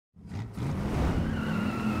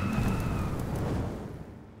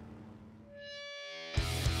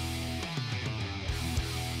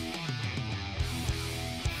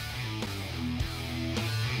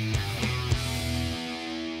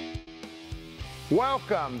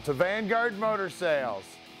Welcome to Vanguard Motor Sales.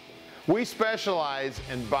 We specialize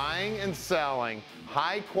in buying and selling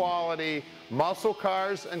high quality muscle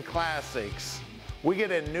cars and classics. We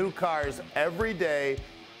get in new cars every day,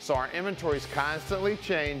 so our inventory is constantly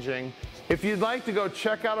changing. If you'd like to go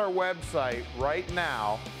check out our website right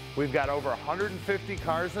now, we've got over 150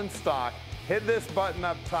 cars in stock. Hit this button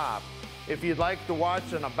up top. If you'd like to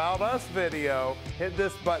watch an About Us video, hit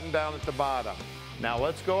this button down at the bottom. Now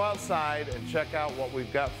let's go outside and check out what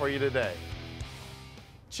we've got for you today.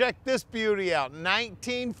 Check this beauty out,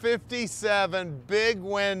 1957 big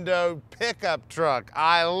window pickup truck.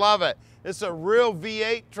 I love it. It's a real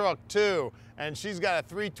V8 truck too, and she's got a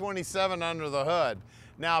 327 under the hood.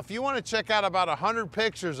 Now if you want to check out about 100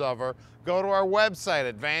 pictures of her, go to our website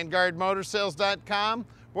at vanguardmotorsales.com.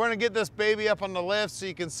 We're going to get this baby up on the lift so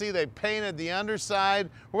you can see they painted the underside.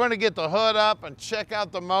 We're going to get the hood up and check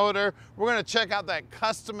out the motor. We're going to check out that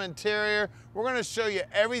custom interior. We're going to show you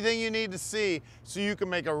everything you need to see so you can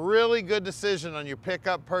make a really good decision on your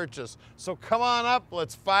pickup purchase. So come on up,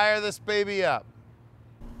 let's fire this baby up.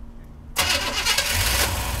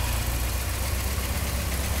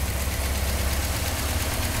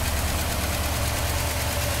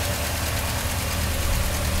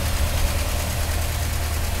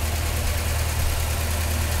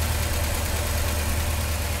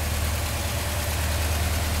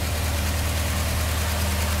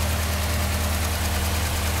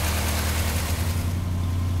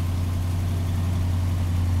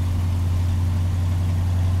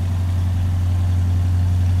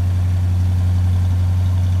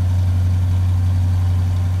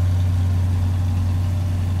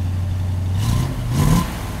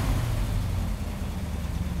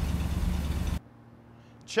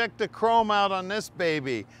 Check the chrome out on this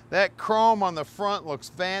baby. That chrome on the front looks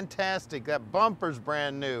fantastic. That bumper's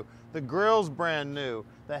brand new. The grill's brand new.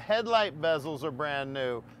 The headlight bezels are brand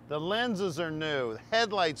new. The lenses are new. The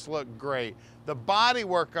headlights look great. The body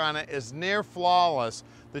work on it is near flawless.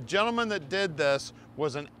 The gentleman that did this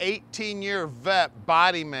was an 18-year vet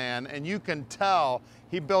body man, and you can tell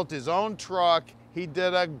he built his own truck. He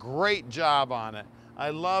did a great job on it.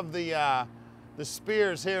 I love the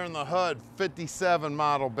spears here in the hood, 57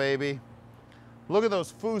 model, baby. Look at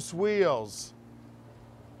those Foose wheels.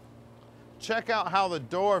 Check out how the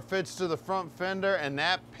door fits to the front fender, and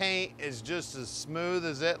that paint is just as smooth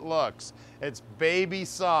as it looks. It's baby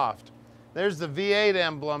soft. There's the V8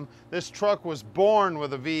 emblem. This truck was born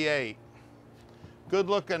with a V8. Good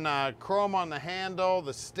looking chrome on the handle.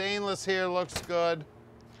 The stainless here looks good.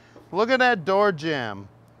 Look at that door jamb.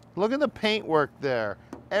 Look at the paint work there.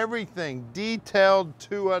 Everything detailed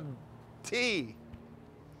to a T. I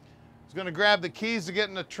was gonna grab the keys to get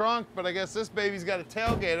in the trunk, but I guess this baby's got a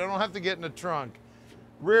tailgate. I don't have to get in the trunk.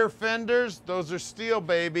 Rear fenders, those are steel,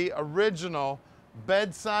 baby, original.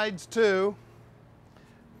 Bedsides too.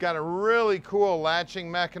 Got a really cool latching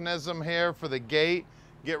mechanism here for the gate.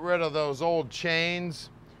 Get rid of those old chains.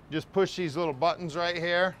 Just push these little buttons right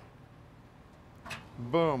here.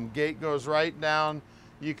 Boom, gate goes right down.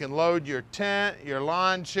 You can load your tent, your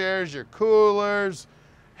lawn chairs, your coolers,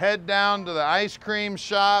 head down to the ice cream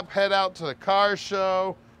shop, head out to the car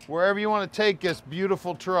show, wherever you want to take this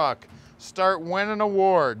beautiful truck. Start winning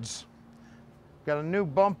awards. Got a new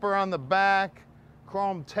bumper on the back,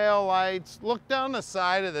 chrome tail lights. Look down the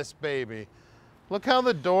side of this baby. Look how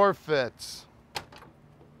the door fits.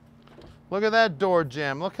 Look at that door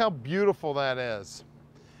jamb. Look how beautiful that is.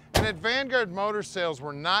 And at Vanguard Motor Sales,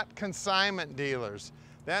 we're not consignment dealers.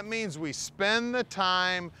 That means we spend the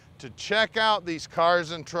time to check out these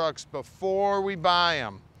cars and trucks before we buy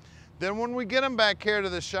them. Then when we get them back here to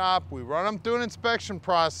the shop, we run them through an inspection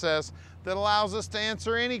process that allows us to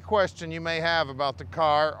answer any question you may have about the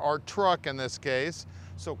car or truck in this case.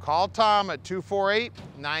 So call Tom at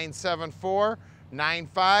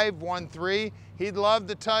 248-974-9513. He'd love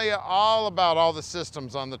to tell you all about all the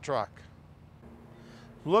systems on the truck.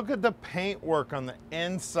 Look at the paint work on the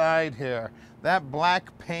inside here. That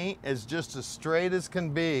black paint is just as straight as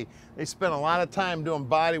can be. They spent a lot of time doing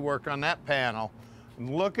body work on that panel.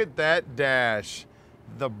 And look at that dash.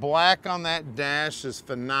 The black on that dash is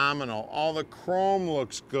phenomenal. All the chrome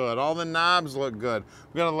looks good. All the knobs look good.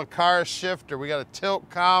 We've got a Lucara shifter. We got a tilt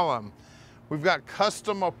column. We've got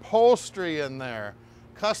custom upholstery in there.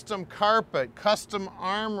 Custom carpet, custom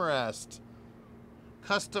armrest.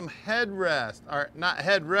 Custom headrest, or not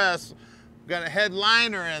headrest, got a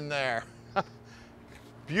headliner in there.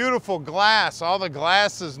 Beautiful glass, all the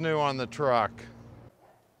glass is new on the truck.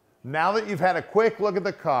 Now that you've had a quick look at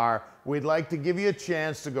the car, we'd like to give you a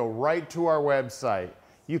chance to go right to our website.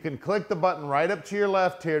 You can click the button right up to your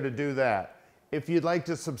left here to do that. If you'd like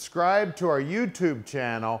to subscribe to our YouTube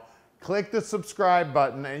channel, click the subscribe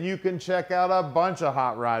button and you can check out a bunch of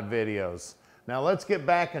hot rod videos. Now let's get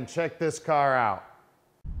back and check this car out.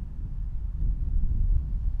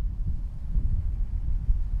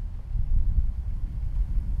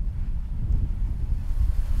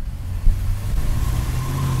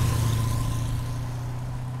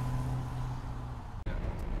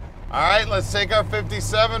 All right, let's take our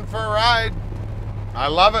 57 for a ride. I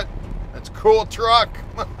love it. It's a cool truck.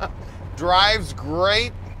 Drives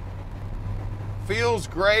great. Feels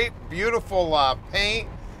great. Beautiful paint.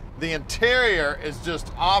 The interior is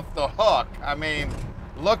just off the hook. I mean,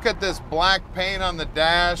 look at this black paint on the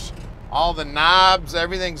dash. All the knobs,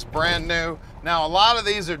 everything's brand new. Now, a lot of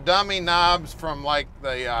these are dummy knobs from like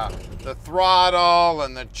the throttle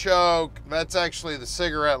and the choke. That's actually the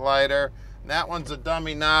cigarette lighter. That one's a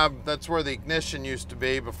dummy knob. That's where the ignition used to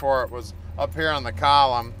be before it was up here on the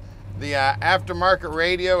column. The aftermarket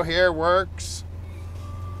radio here works.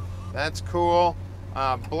 That's cool.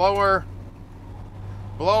 Blower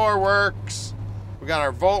works. We got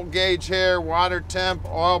our volt gauge here, water temp,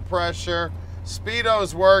 oil pressure.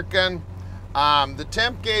 Speedo's working. The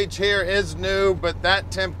temp gauge here is new, but that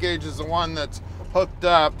temp gauge is the one that's hooked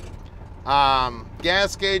up.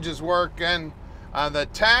 Gas gauge is working. The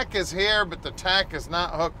tack is here, but the tack is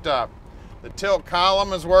not hooked up. The tilt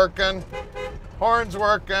column is working. Horn's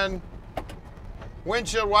working.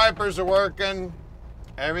 Windshield wipers are working.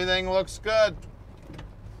 Everything looks good.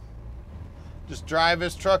 Just drive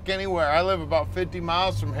this truck anywhere. I live about 50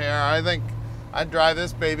 miles from here. I think I'd drive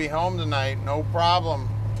this baby home tonight, no problem.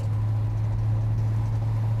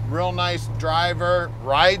 Real nice driver,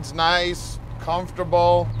 rides nice,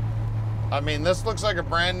 comfortable. I mean, this looks like a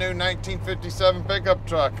brand new 1957 pickup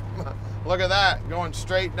truck. Look at that, going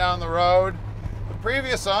straight down the road. The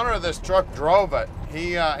previous owner of this truck drove it.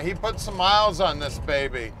 He put some miles on this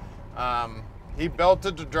baby. He built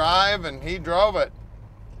it to drive and he drove it.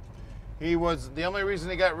 He was the only reason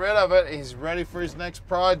he got rid of it. He's ready for his next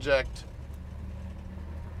project.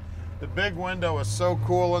 The big window is so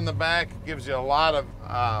cool in the back. It gives you a lot of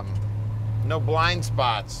no blind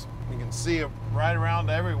spots. You can see it right around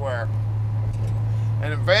everywhere.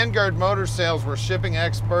 And at Vanguard Motor Sales, we're shipping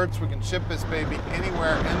experts. We can ship this baby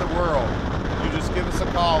anywhere in the world. You just give us a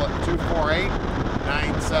call at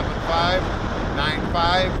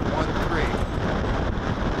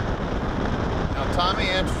 248-975-9513. Now, Tommy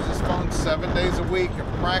answers his phone 7 days a week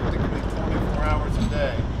and practically 24 hours a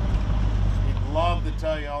day. He'd love to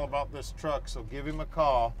tell you all about this truck, so give him a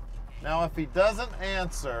call. Now, if he doesn't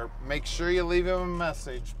answer, make sure you leave him a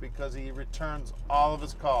message because he returns all of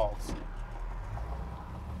his calls.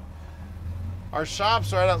 Our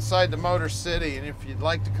shop's right outside the Motor City, and if you'd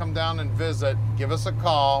like to come down and visit, give us a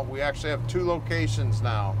call. We actually have 2 locations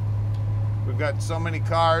now. We've got so many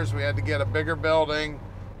cars, we had to get a bigger building.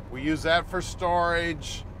 We use that for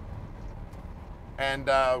storage. And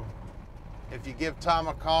if you give Tom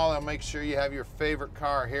a call, he'll make sure you have your favorite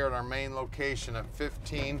car here at our main location at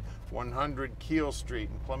 15100 Keel Street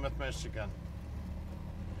in Plymouth, Michigan.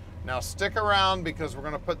 Now stick around because we're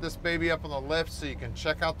going to put this baby up on the lift so you can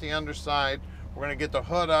check out the underside. We're going to get the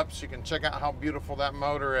hood up so you can check out how beautiful that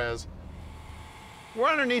motor is. We're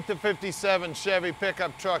underneath the 57 Chevy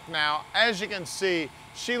pickup truck now. As you can see,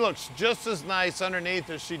 she looks just as nice underneath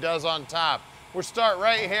as she does on top. We'll start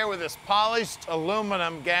right here with this polished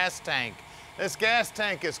aluminum gas tank. This gas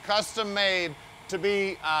tank is custom made to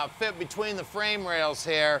be fit between the frame rails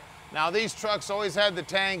here. Now these trucks always had the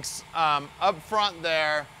tanks up front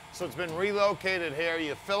there, so it's been relocated here.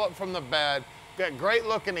 You fill it from the bed. Got great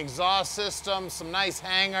looking exhaust system, some nice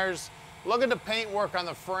hangers. Look at the paint work on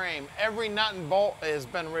the frame. Every nut and bolt has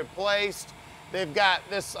been replaced. They've got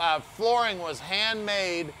this flooring was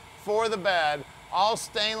handmade for the bed. All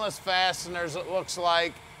stainless fasteners, it looks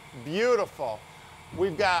like. Beautiful.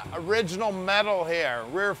 We've got original metal here,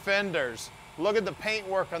 rear fenders. Look at the paint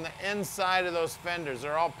work on the inside of those fenders.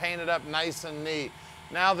 They're all painted up nice and neat.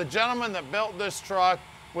 Now, the gentleman that built this truck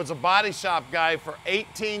was a body shop guy for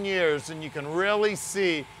 18 years, and you can really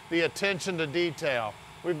see the attention to detail.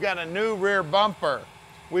 We've got a new rear bumper.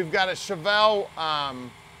 We've got a Chevelle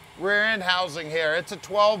rear end housing here. It's a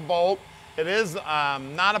 12 bolt. It is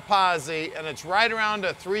not a posi, and it's right around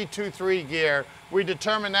a 323 gear. We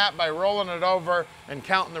determine that by rolling it over and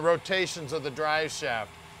counting the rotations of the drive shaft.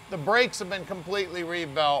 The brakes have been completely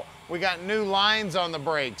rebuilt. We got new lines on the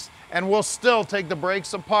brakes, and we'll still take the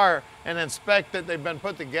brakes apart and inspect that they've been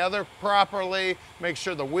put together properly, make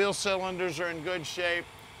sure the wheel cylinders are in good shape.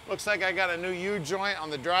 Looks like I got a new U-joint on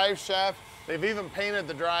the drive shaft. They've even painted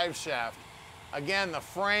the drive shaft. Again, the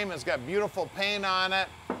frame has got beautiful paint on it.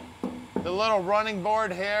 The little running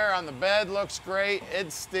board here on the bed looks great.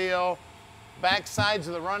 It's steel. Back sides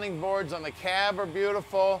of the running boards on the cab are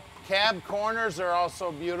beautiful. Cab corners are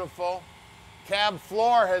also beautiful. Cab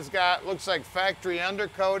floor has got, looks like factory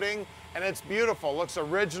undercoating, and it's beautiful. Looks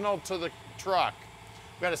original to the truck.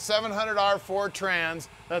 We've got a 700R4 trans.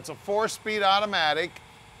 That's a 4-speed automatic.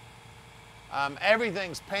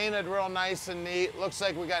 Everything's painted real nice and neat. Looks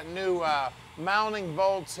like we got new mounting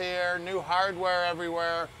bolts here, new hardware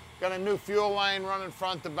everywhere. Got a new fuel line running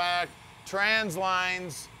front to back. Trans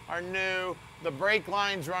lines are new. The brake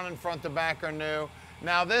lines running front to back are new.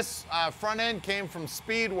 Now this front end came from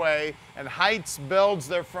Speedway, and Heights builds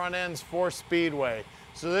their front ends for Speedway.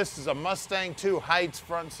 So this is a Mustang 2 Heights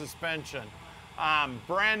front suspension.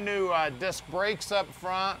 Brand new disc brakes up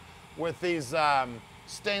front with these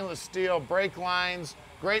stainless steel brake lines.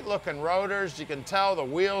 Great looking rotors. You can tell the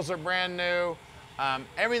wheels are brand new.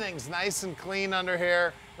 Everything's nice and clean under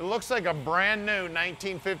here. It looks like a brand new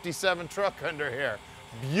 1957 truck under here.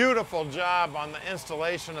 Beautiful job on the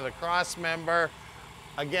installation of the cross member.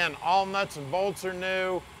 Again, all nuts and bolts are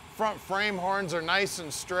new. Front frame horns are nice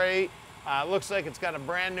and straight. Looks like it's got a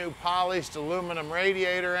brand new polished aluminum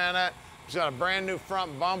radiator in it. It's got a brand new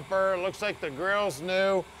front bumper. Looks like the grill's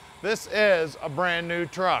new. This is a brand new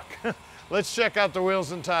truck. Let's check out the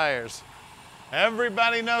wheels and tires.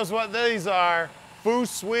 Everybody knows what these are.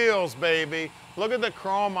 Foose wheels, baby. Look at the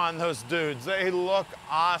chrome on those dudes. They look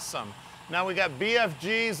awesome. Now we got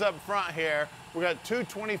BFGs up front here. We got two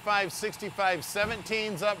 25, 65,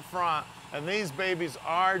 17s up front, and these babies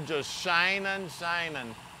are just shining,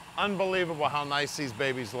 shining. Unbelievable how nice these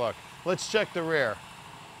babies look. Let's check the rear.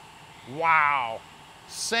 Wow.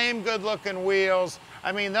 Same good looking wheels.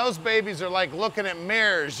 I mean, those babies are like looking at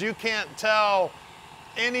mirrors. You can't tell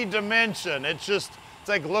any dimension. It's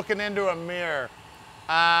like looking into a mirror.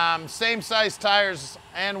 Same size tires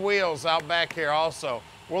and wheels out back here also.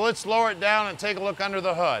 Well, let's lower it down and take a look under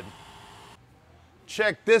the hood.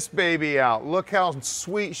 Check this baby out. Look how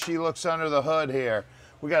sweet she looks under the hood here.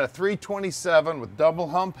 We got a 327 with double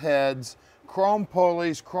hump heads, chrome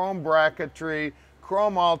pulleys, chrome bracketry,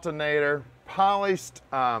 chrome alternator, polished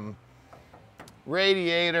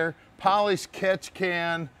radiator, polished catch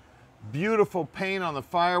can, beautiful paint on the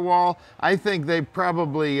firewall. I think they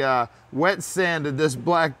probably wet sanded this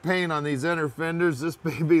black paint on these inner fenders. This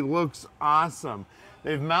baby looks awesome.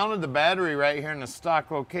 They've mounted the battery right here in the stock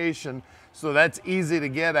location, so that's easy to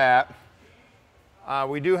get at.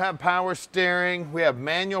 We do have power steering. We have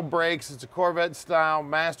manual brakes. It's a Corvette style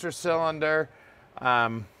master cylinder.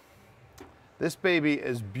 This baby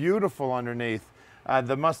is beautiful underneath.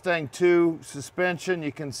 The Mustang 2 suspension,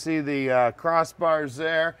 you can see the crossbars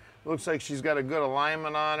there. Looks like she's got a good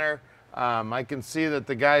alignment on her. I can see that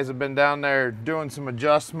the guys have been down there doing some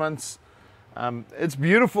adjustments. It's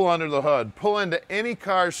beautiful under the hood. Pull into any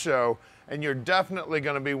car show and you're definitely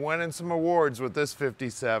going to be winning some awards with this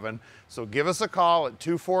 57. So give us a call at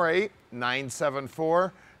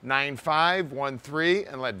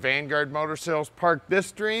 248-974-9513 and let Vanguard Motor Sales park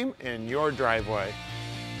this dream in your driveway.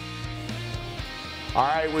 All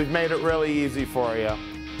right, we've made it really easy for you.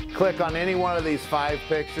 Click on any one of these 5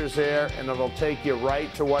 pictures here and it'll take you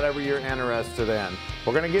right to whatever you're interested in.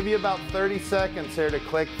 We're going to give you about 30 seconds here to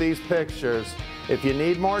click these pictures. If you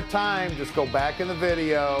need more time, just go back in the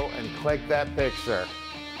video and click that picture.